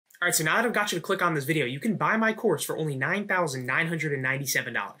All right, so now that I've got you to click on this video, you can buy my course for only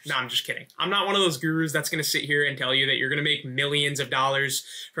 $9,997. No, I'm just kidding. I'm not one of those gurus that's going to sit here and tell you that you're going to make millions of dollars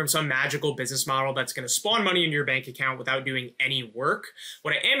from some magical business model that's going to spawn money into your bank account without doing any work.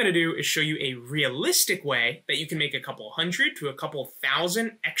 What I am going to do is show you a realistic way that you can make a couple hundred to a couple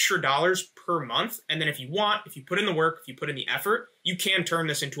thousand extra dollars per month. And then if you want, if you put in the work, if you put in the effort, you can turn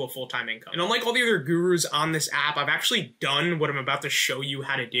this into a full-time income. And unlike all the other gurus on this app, I've actually done what I'm about to show you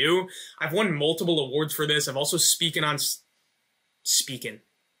how to do. I've won multiple awards for this. I've also spoken on stage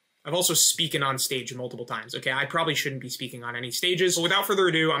multiple times. Okay, I probably shouldn't be speaking on any stages. So without further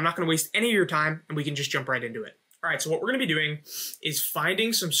ado, I'm not going to waste any of your time and we can just jump right into it. All right, so what we're going to be doing is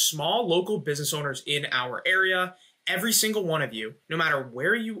finding some small local business owners in our area. Every single one of you, no matter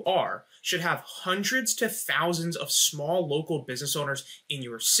where you are, should have hundreds to thousands of small local business owners in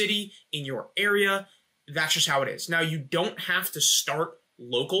your city, in your area. That's just how it is. Now, you don't have to start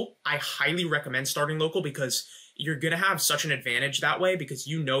local. I highly recommend starting local because you're going to have such an advantage that way because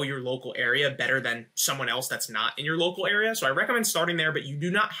you know your local area better than someone else that's not in your local area. So I recommend starting there, but you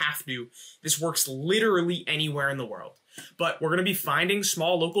do not have to. This works literally anywhere in the world. But we're going to be finding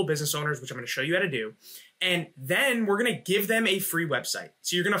small local business owners, which I'm going to show you how to do. And then we're going to give them a free website.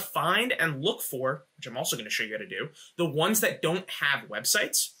 So you're going to find and look for, which I'm also going to show you how to do, the ones that don't have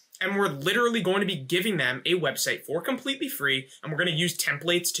websites. And we're literally going to be giving them a website for completely free. And we're going to use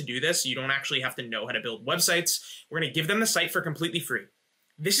templates to do this. So you don't actually have to know how to build websites. We're going to give them the site for completely free.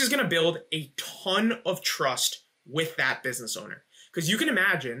 This is going to build a ton of trust with that business owner. Because you can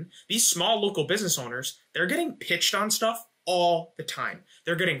imagine these small local business owners, they're getting pitched on stuff all the time.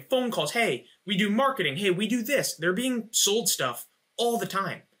 They're getting phone calls. Hey, we do marketing. Hey, we do this. They're being sold stuff all the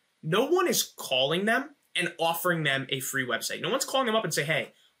time. No one is calling them and offering them a free website. No one's calling them up and say,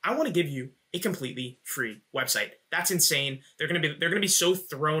 hey, I want to give you a completely free website. That's insane. They're going to be so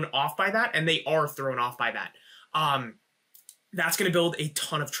thrown off by that, and they are thrown off by that. That's going to build a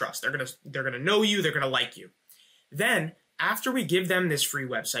ton of trust. They're going to know you. They're going to like you. Then after we give them this free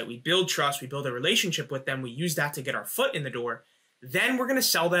website, we build trust, we build a relationship with them, we use that to get our foot in the door. Then we're going to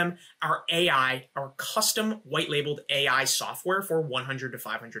sell them our AI, our custom white labeled AI software for $100 to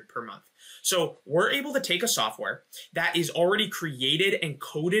 $500 per month. So we're able to take a software that is already created and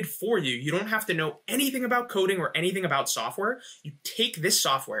coded for you. You don't have to know anything about coding or anything about software. You take this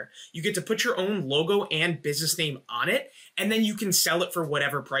software, you get to put your own logo and business name on it, and then you can sell it for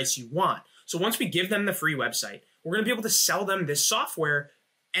whatever price you want. So once we give them the free website, we're going to be able to sell them this software,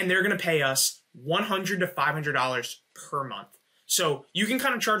 and they're going to pay us $100 to $500 per month. So you can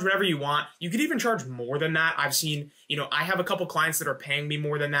kind of charge whatever you want. You could even charge more than that. I've seen, I have a couple clients that are paying me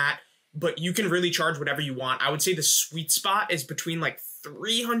more than that, but you can really charge whatever you want. I would say the sweet spot is between like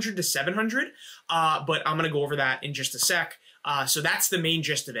 $300 to $700, but I'm going to go over that in just a sec. So that's the main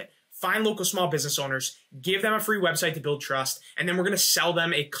gist of it. Find local small business owners, give them a free website to build trust, and then we're going to sell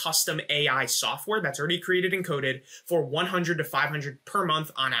them a custom AI software that's already created and coded for $100 to $500 per month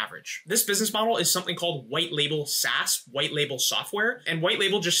on average. This business model is something called white label SaaS, white label software, and white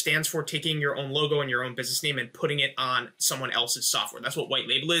label just stands for taking your own logo and your own business name and putting it on someone else's software. That's what white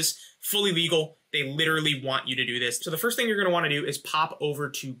label is. Fully legal. They literally want you to do this. So the first thing you're going to want to do is pop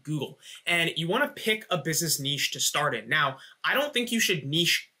over to Google, and you want to pick a business niche to start in. Now, I don't think you should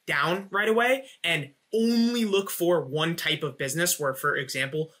niche down right away and only look for one type of business where, for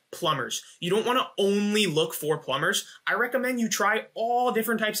example, plumbers. You don't want to only look for plumbers. I recommend you try all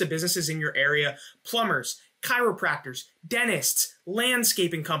different types of businesses in your area. Plumbers, chiropractors, dentists,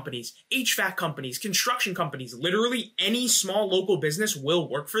 landscaping companies, HVAC companies, construction companies, literally any small local business will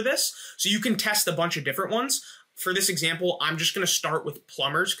work for this. So you can test a bunch of different ones. For this example, I'm just going to start with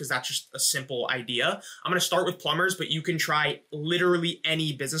plumbers because that's just a simple idea. I'm going to start with plumbers, but you can try literally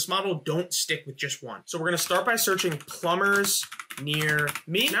any business model. Don't stick with just one. So we're going to start by searching plumbers near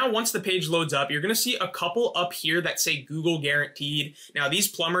me. Now, once the page loads up, you're going to see a couple up here that say Google guaranteed. Now, these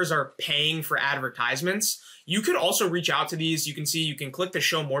plumbers are paying for advertisements. You could also reach out to these. You can see, you can click the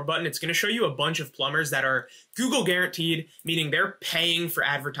show more button. It's going to show you a bunch of plumbers that are Google guaranteed, meaning they're paying for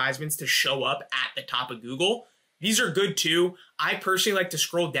advertisements to show up at the top of Google. These are good too. I personally like to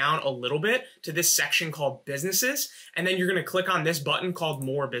scroll down a little bit to this section called businesses, and then you're going to click on this button called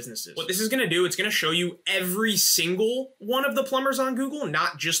more businesses. What this is going to do, it's going to show you every single one of the plumbers on Google,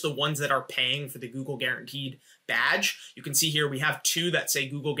 not just the ones that are paying for the Google guaranteed badge. You can see here we have 2 that say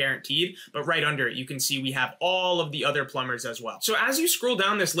Google guaranteed, but right under it, you can see we have all of the other plumbers as well. So as you scroll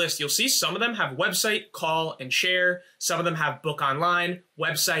down this list, you'll see some of them have website, call, and share. Some of them have book online,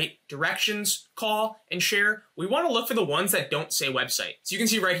 website, directions, call, and share. We want to look for the ones that don't say website. So you can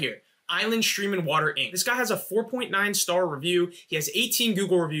see right here, Island Stream and Water Inc. This guy has a 4.9 star review. He has 18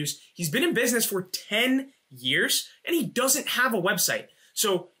 Google reviews. He's been in business for 10 years and he doesn't have a website.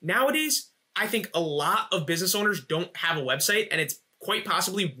 So nowadays, I think a lot of business owners don't have a website, and it's quite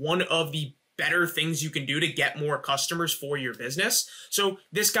possibly one of the better things you can do to get more customers for your business. So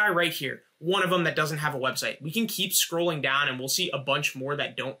this guy right here, one of them that doesn't have a website. We can keep scrolling down and we'll see a bunch more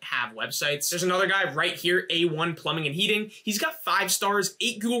that don't have websites. There's another guy right here, A1 Plumbing and Heating. He's got 5 stars,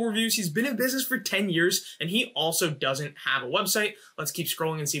 8 Google reviews. He's been in business for 10 years and he also doesn't have a website. Let's keep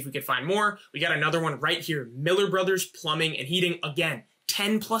scrolling and see if we can find more. We got another one right here, Miller Brothers Plumbing and Heating. Again,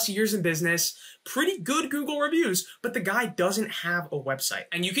 10 plus years in business, pretty good Google reviews, but the guy doesn't have a website.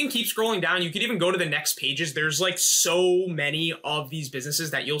 And you can keep scrolling down. You could even go to the next pages. There's like so many of these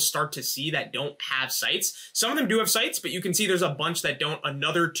businesses that you'll start to see that don't have sites. Some of them do have sites, but you can see there's a bunch that don't,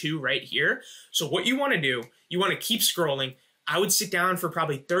 another 2 right here. So what you want to do, you want to keep scrolling. I would sit down for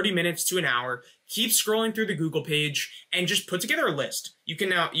probably 30 minutes to an hour, keep scrolling through the Google page and just put together a list. You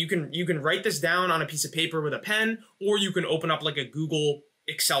can write this down on a piece of paper with a pen, or you can open up like a Google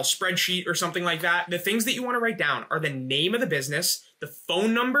Excel spreadsheet or something like that. The things that you want to write down are the name of the business, the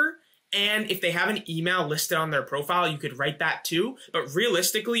phone number, and if they have an email listed on their profile, you could write that too. But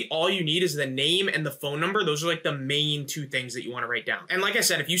realistically, all you need is the name and the phone number. Those are like the main 2 things that you want to write down. And like I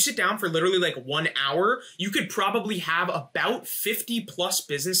said, if you sit down for literally like 1 hour, you could probably have about 50 plus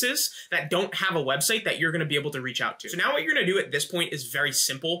businesses that don't have a website that you're going to be able to reach out to. So now what you're going to do at this point is very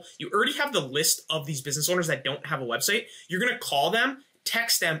simple. You already have the list of these business owners that don't have a website. You're going to call them,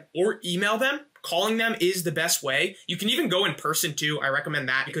 text them, or email them. Calling them is the best way. You can even go in person too. I recommend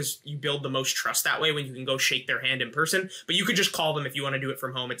that because you build the most trust that way when you can go shake their hand in person. But you could just call them if you want to do it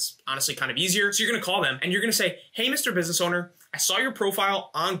from home. It's honestly kind of easier. So you're going to call them and you're going to say, hey, Mr. Business Owner, I saw your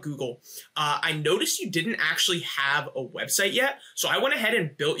profile on Google. I noticed you didn't actually have a website yet. So I went ahead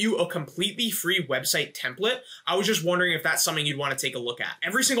and built you a completely free website template. I was just wondering if that's something you'd want to take a look at.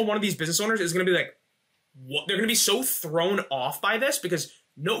 Every single one of these business owners is going to be like, what? They're going to be so thrown off by this because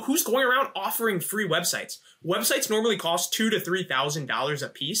who's going around offering free websites? Websites normally cost $2,000 to $3,000 a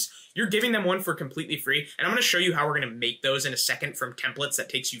piece. You're giving them one for completely free. And I'm going to show you how we're going to make those in a second from templates that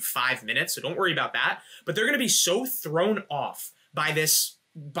takes you 5 minutes. So don't worry about that. But they're going to be so thrown off by this,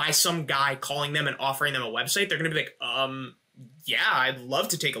 by some guy calling them and offering them a website. They're going to be like, yeah, I'd love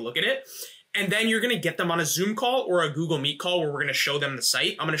to take a look at it. And then you're going to get them on a Zoom call or a Google Meet call where we're going to show them the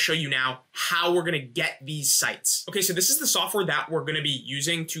site. I'm going to show you now how we're going to get these sites. Okay, so this is the software that we're going to be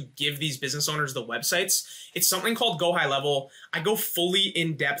using to give these business owners the websites. It's something called GoHighlevel. I go fully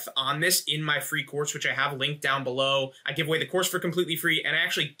in depth on this in my free course, which I have linked down below. I give away the course for completely free, and I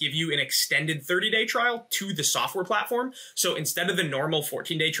actually give you an extended 30-day trial to the software platform. So instead of the normal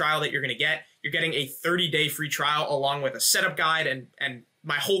 14-day trial that you're going to get, you're getting a 30-day free trial along with a setup guide and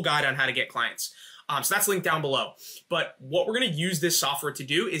my whole guide on how to get clients. So that's linked down below. But what we're going to use this software to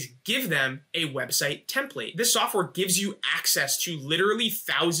do is give them a website template. This software gives you access to literally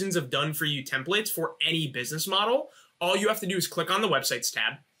thousands of done-for-you templates for any business model. All you have to do is click on the Websites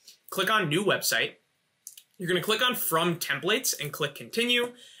tab, click on New Website. You're going to click on From Templates and click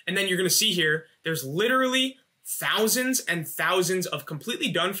Continue. And then you're going to see here, there's literally thousands and thousands of completely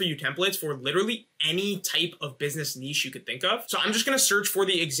done-for-you templates for literally any type of business niche you could think of. So I'm just going to search for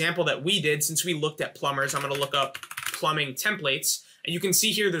the example that we did since we looked at plumbers. I'm going to look up plumbing templates. And you can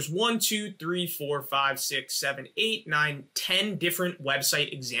see here there's 1, 2, 3, 4, 5, 6, 7, 8, 9, 10 different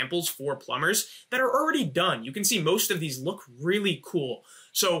website examples for plumbers that are already done. You can see most of these look really cool.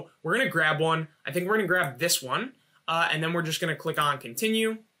 So we're going to grab one. I think we're going to grab this one. And then we're just going to click on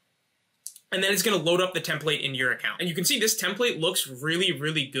Continue. And then it's going to load up the template in your account. And you can see this template looks really,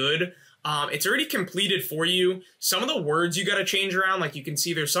 really good. It's already completed for you. Some of the words you got to change around, like you can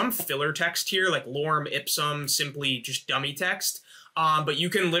see there's some filler text here, like lorem ipsum, simply just dummy text. But you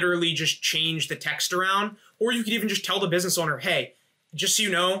can literally just change the text around, or you could even just tell the business owner, hey, just so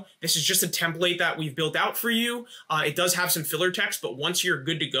you know, this is just a template that we've built out for you. It does have some filler text, but once you're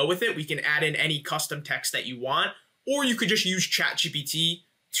good to go with it, we can add in any custom text that you want, or you could just use ChatGPT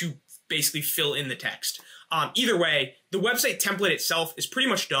to basically fill in the text. Either way, the website template itself is pretty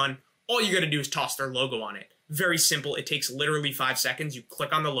much done. All you got to do is toss their logo on it. Very simple. It takes literally 5 seconds. You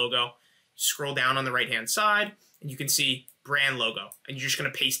click on the logo, scroll down on the right-hand side, and you can see brand logo. And you're just going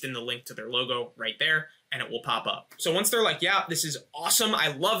to paste in the link to their logo right there, and it will pop up. So once they're like, yeah, this is awesome. I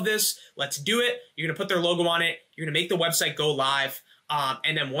love this. Let's do it. You're going to put their logo on it. You're going to make the website go live.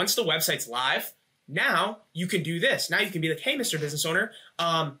 And then once the website's live, now you can do this. Now you can be like, hey, Mr. Business Owner,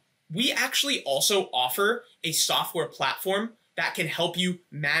 we actually also offer a software platform that can help you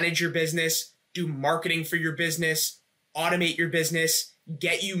manage your business, do marketing for your business, automate your business,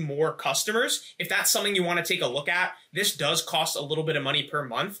 get you more customers. If that's something you want to take a look at, this does cost a little bit of money per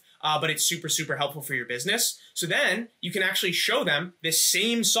month, but it's super, super helpful for your business. So then you can actually show them this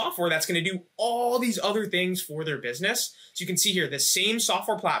same software that's going to do all these other things for their business. So you can see here, the same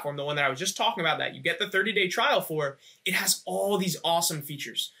software platform, the one that I was just talking about that you get the 30-day trial for, it has all these awesome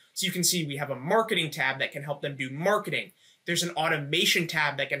features. So you can see we have a marketing tab that can help them do marketing. There's an automation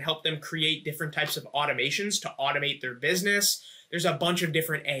tab that can help them create different types of automations to automate their business. There's a bunch of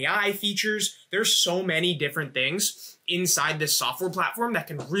different AI features. There's so many different things inside this software platform that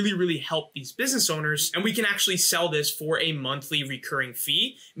can really, really help these business owners. And we can actually sell this for a monthly recurring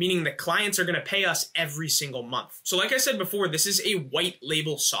fee, meaning the clients are going to pay us every single month. So like I said before, this is a white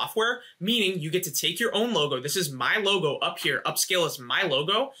label software, meaning you get to take your own logo. This is my logo up here. Upscale is my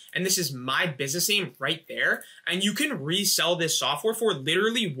logo, and this is my business name right there. And you can resell this software for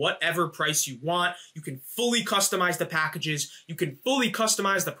literally whatever price you want. You can fully customize the packages. You can fully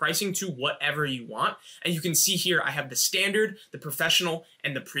customize the pricing to whatever you want. And you can see here, I have the standard, the professional,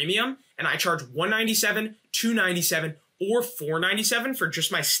 and the premium. And I charge $197, $297, or $497 for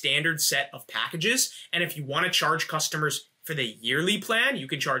just my standard set of packages. And if you want to charge customers for the yearly plan, you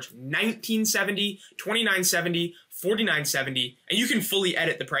can charge $19.70, $29.70, $49.70, and you can fully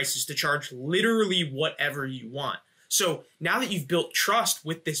edit the prices to charge literally whatever you want. So now that you've built trust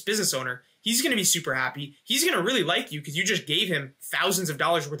with this business owner, he's going to be super happy. He's going to really like you because you just gave him thousands of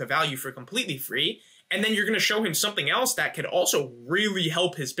dollars worth of value for completely free. And then you're going to show him something else that could also really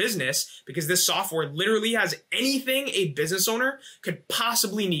help his business, because this software literally has anything a business owner could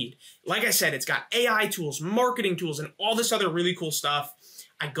possibly need. Like I said, it's got AI tools, marketing tools, and all this other really cool stuff.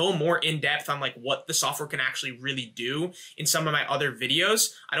 I go more in depth on like what the software can actually really do in some of my other videos.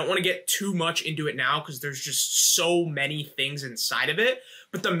 I don't want to get too much into it now because there's just so many things inside of it.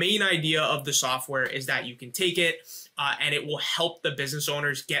 But the main idea of the software is that you can take it and it will help the business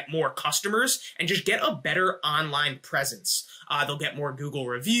owners get more customers and just get a better online presence. They'll get more Google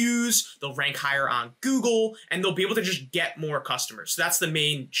reviews, they'll rank higher on Google, and they'll be able to just get more customers. So that's the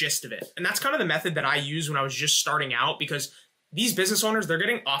main gist of it. And that's kind of the method that I used when I was just starting out, because these business owners, they're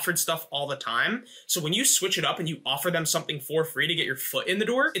getting offered stuff all the time. So when you switch it up and you offer them something for free to get your foot in the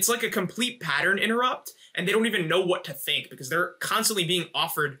door, it's like a complete pattern interrupt, and they don't even know what to think because they're constantly being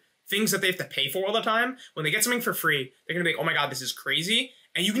offered things that they have to pay for all the time. When they get something for free, they're gonna be like, oh my God, this is crazy.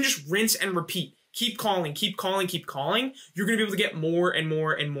 And you can just rinse and repeat. Keep calling, keep calling, keep calling. You're gonna be able to get more and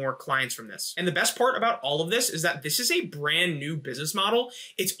more and more clients from this. And the best part about all of this is that this is a brand new business model.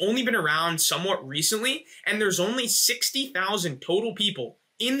 It's only been around somewhat recently, and there's only 60,000 total people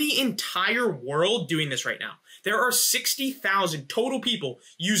in the entire world doing this right now. There are 60,000 total people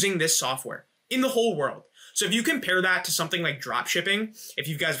using this software in the whole world. So if you compare that to something like drop shipping, if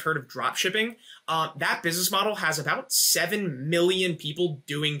you guys have heard of drop shipping, that business model has about 7 million people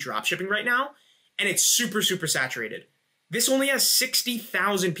doing drop shipping right now. And it's super, super saturated. This only has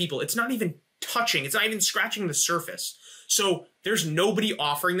 60,000 people. It's not even touching. It's not even scratching the surface. So there's nobody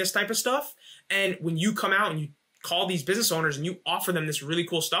offering this type of stuff. And when you come out and you call these business owners and you offer them this really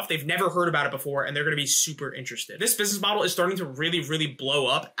cool stuff, they've never heard about it before, and they're going to be super interested. This business model is starting to really, really blow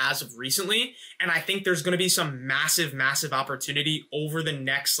up as of recently. And I think there's going to be some massive, massive opportunity over the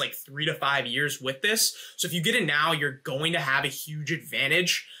next like 3 to 5 years with this. So if you get it now, you're going to have a huge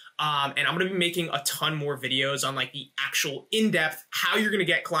advantage. And I'm going to be making a ton more videos on like the actual in-depth, how you're going to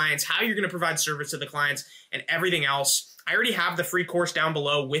get clients, how you're going to provide service to the clients, and everything else. I already have the free course down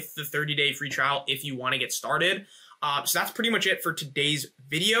below with the 30-day free trial if you want to get started. So that's pretty much it for today's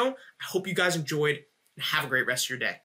video. I hope you guys enjoyed, and have a great rest of your day.